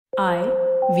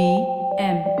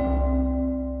IVM.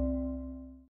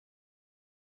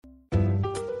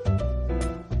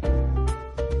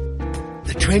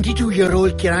 The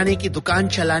 22-year-old किराने की दुकान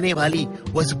चलाने वाली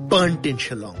was burnt in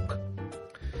Shillong.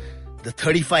 The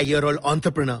 35-year-old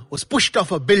entrepreneur was pushed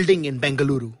off a building in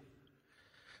Bengaluru.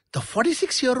 The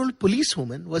 46-year-old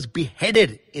policewoman was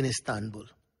beheaded in Istanbul.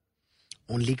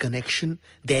 Only connection,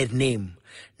 their name,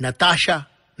 Natasha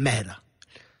Mehra.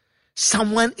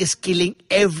 Someone is killing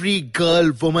every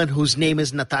girl, woman whose name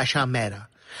is Natasha Mehra.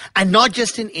 And not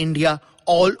just in India,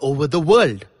 all over the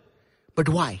world. But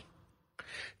why?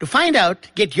 To find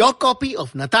out, get your copy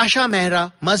of Natasha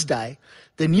Mehra Must Die,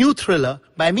 the new thriller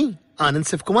by me, Anand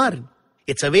Sivkumaran.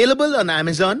 It's available on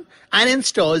Amazon and in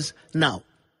stores now.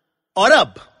 और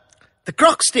अब, The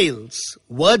Crocs Tales,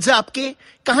 Words आपके,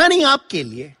 कहानी आपके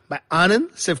लिए by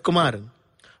Anand Sivkumaran.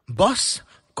 Boss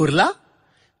Kurla,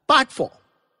 Part 4.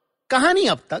 कहानी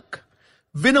अब तक,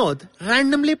 Vinod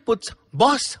randomly puts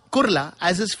Boss Kurla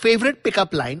as his favorite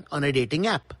pickup line on a dating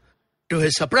app. To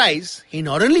his surprise, he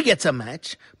not only gets a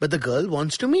match, but the girl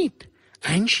wants to meet.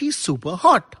 And she's super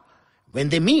hot. When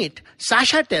they meet,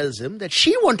 Sasha tells him that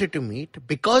she wanted to meet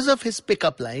because of his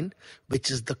pickup line,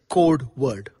 which is the code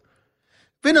word.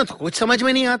 Vinod को कुछ समझ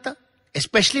में नहीं आता,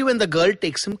 especially when the girl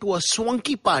takes him to a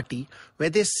swanky party where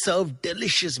they serve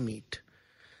delicious meat.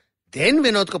 Then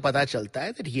Vinod को पता चलता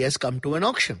है that he has come to an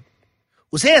auction.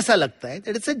 उसे ऐसा लगता है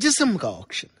that it's a जिस्म का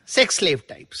auction, sex slave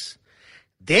types.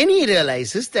 Then he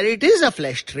realizes that it is a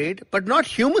flesh trade, but not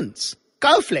humans.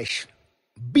 Cow flesh.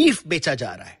 Beef बेचा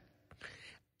जा रहा है.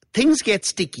 Things get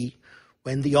sticky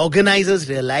when the organizers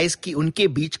realize कि उनके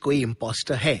बीच कोई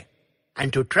imposter है.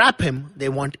 And to trap him, they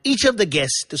want each of the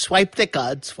guests to swipe their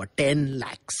cards for 10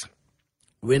 lakhs.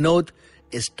 Vinod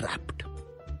is trapped.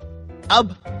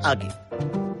 अब आगे.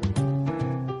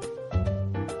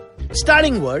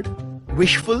 Starting word,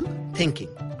 wishful thinking.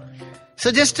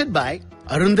 Suggested by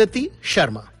Arundhati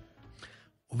Sharma.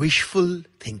 Wishful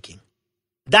thinking.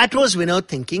 That was Vinod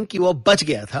thinking कि वो बच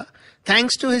गया था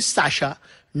thanks to his Sasha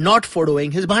not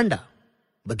following his bhanda.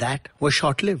 But that was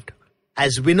short-lived.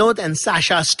 As Vinod and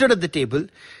Sasha stood at the table,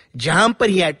 जहां पर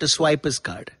he had to swipe his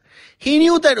card, he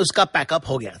knew that उसका pack-up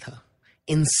हो गया था.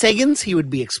 In seconds he would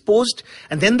be exposed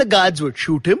and then the guards would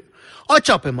shoot him or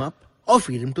chop him up or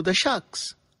feed him to the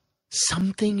sharks.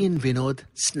 Something in Vinod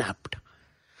snapped.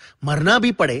 मरना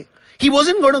भी पड़े, he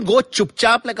wasn't going to go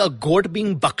chupchap like a goat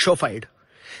being buckshofied.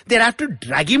 They'd have to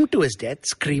drag him to his death,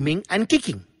 screaming and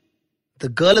kicking. The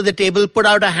girl at the table put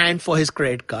out a hand for his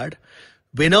credit card.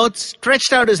 Vinod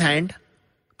stretched out his hand,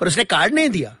 पर उसने card नहीं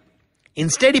दिया.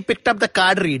 Instead, he picked up the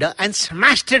card reader and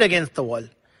smashed it against the wall.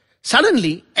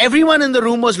 Suddenly, everyone in the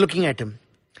room was looking at him.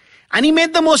 And he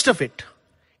made the most of it.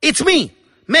 It's me.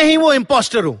 मैं ही वो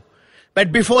imposter हूँ.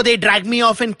 But before they drag me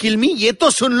off and kill me, ये तो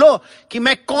सुन लो कि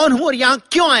मैं कौन हूँ और यहाँ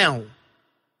क्यों आया हूँ.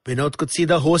 Vinod could see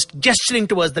the host gesturing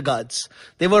towards the guards.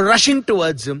 They were rushing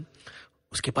towards him.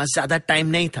 उसके पास ज़्यादा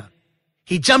time नहीं था.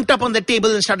 He jumped up on the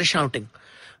table and started shouting.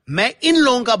 मैं इन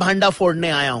लोगों का भांडा फोड़ने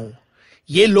आया हूँ.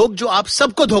 ये लोग जो आप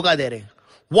सबको धोखा दे रहे हैं.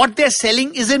 What they're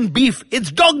selling isn't beef,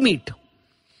 it's dog meat.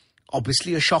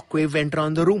 Obviously a shockwave went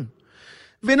around the room.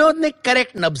 Vinod ने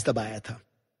correct nubs दबाया था.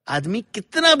 आदमी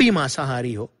कितना भी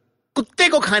मांसाहारी हो, कुत्ते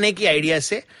को खाने की आइडिया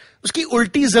से उसकी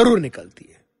उल्टी जरूर निकलती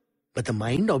है. But the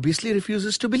mind obviously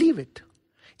refuses to believe it.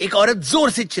 एक औरत जोर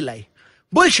से चिल्लाई.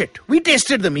 Bullshit, we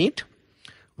tasted the meat.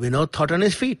 Vinod thought on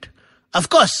his feet. Of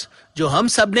course, जो हम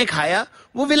सब ने खाया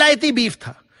वो विलायती बीफ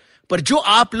था. पर जो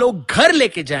आप लोग घर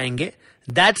लेके जाएंगे,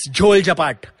 that's झोल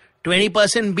झपाट.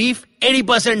 20% beef,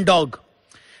 80% dog.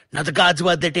 Now the guards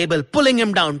were at the table, pulling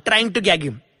him down, trying to gag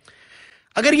him.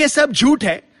 अगर ये सब झूठ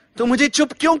है, तो मुझे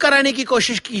चुप क्यों कराने की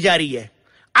कोशिश की जा रही है?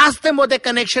 Ask them what their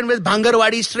connection with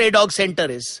Bhangarwadi Stray Dog Center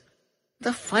is.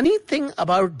 The funny thing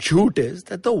about jhoot is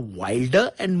that the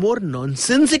wilder and more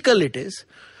nonsensical it is,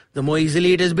 the more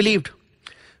easily it is believed.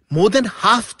 More than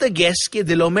half the guests के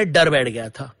दिलों में डर बैठ गया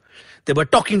था. They were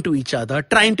talking to each other,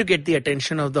 trying to get the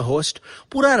attention of the host.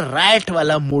 पूरा riot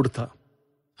वाला mood था.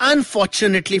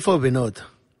 Unfortunately for Vinod,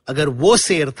 अगर वो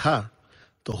शेर था,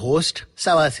 तो host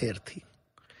सवा शेर थी.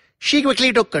 She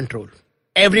quickly took control.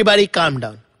 Everybody calm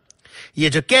down. ये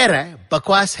जो कह रहा है,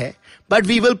 बकवास है, but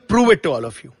we will prove it to all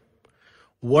of you.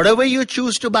 Whatever you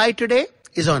choose to buy today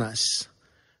is on us.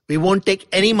 We won't take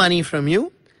any money from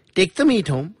you. Take the meat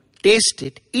home, taste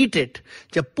it, eat it.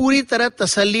 जब पूरी तरह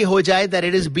तसल्ली हो जाए that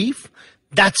it is beef,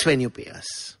 that's when you pay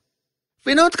us.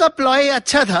 Vinod का ploy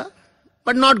अच्छा था,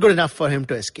 but not good enough for him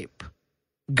to escape.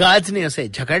 Guards ने उसे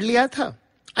झकड़ लिया था,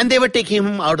 and they were taking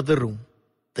him out of the room.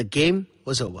 The game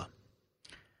was over.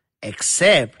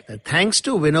 Except that thanks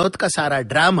to Vinod का सारा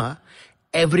drama,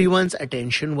 everyone's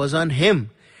attention was on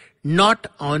him, not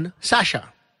on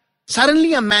Sasha.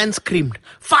 Suddenly a man screamed,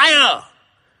 "Fire!"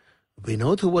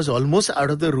 Vinod, who was almost out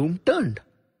of the room, turned.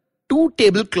 2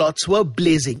 tablecloths were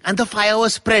blazing and the fire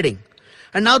was spreading.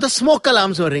 And now the smoke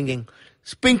alarms were ringing.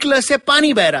 Sprinkler से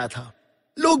पानी बह रहा था.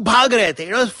 लोग भाग रहे थे.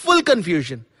 It was full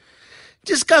confusion.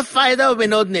 जिसका फायदा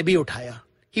विनोद ने भी उठाया.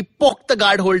 He poked the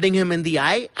guard holding him in the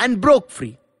eye and broke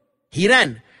free. He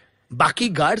ran. बाकी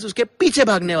guards उसके पीछे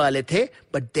भागने वाले थे,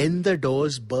 but then the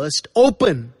doors burst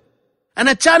open. And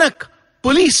अचानक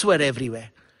police were everywhere.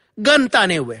 गन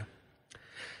ताने हुए.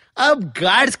 अब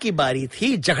guards की बारी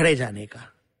थी झगड़े जाने का.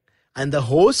 And the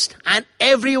host and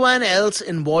everyone else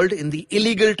involved in the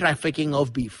illegal trafficking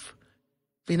of beef.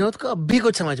 Vinod को अब भी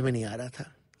कुछ समझ में नहीं आ रहा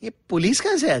था. ये पुलिस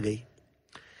कहां से आ गई?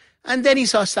 And then he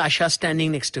saw Sasha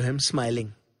standing next to him,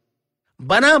 smiling.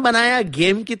 बना बनाया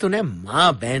गेम की तूने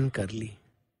मां बहन कर ली.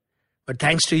 But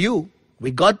thanks to you,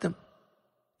 we got them.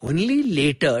 Only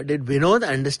later did Vinod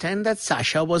understand that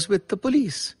Sasha was with the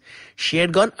police. She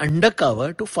had gone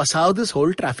undercover to fuss out this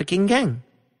whole trafficking gang.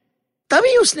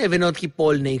 तभी उसने विनोद की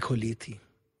पोल नहीं खोली थी.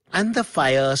 And the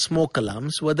fire smoke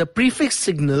alarms were the prefix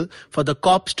signal for the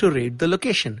cops to raid the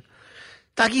location.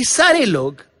 ताकि सारे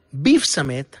लोग beef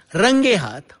समेत रंगे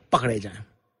हाथ पकड़े जाएं.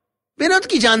 विनोद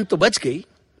की जान तो बच गई,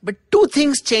 but 2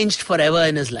 things changed forever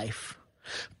in his life.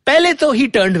 पहले तो he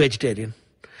turned vegetarian.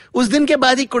 उस दिन के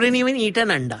बाद he couldn't even eat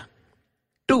an anda.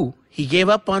 2, he gave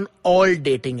up on all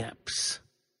dating apps.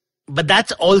 But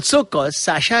that's also cause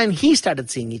Sasha and he started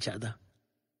seeing each other.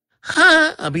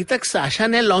 हाँ, अभी तक Sasha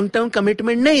ने लॉन्ग टर्म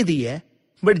कमिटमेंट नहीं दी है,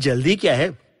 बट जल्दी क्या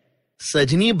है?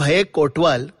 सजनी भये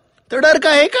कोटवाल तो डर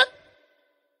का है का?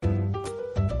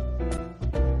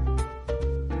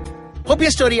 होप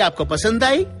ये स्टोरी आपको पसंद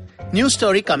आई. New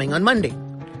story coming on Monday.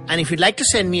 And if you'd like to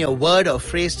send me a word or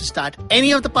phrase to start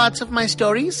any of the parts of my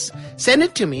stories, send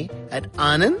it to me at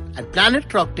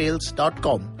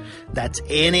anand@planetrocktails.com. That's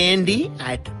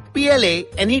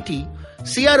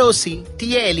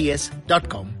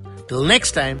ANAND@PLANETCROCTALES.com. Till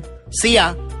next time, see ya.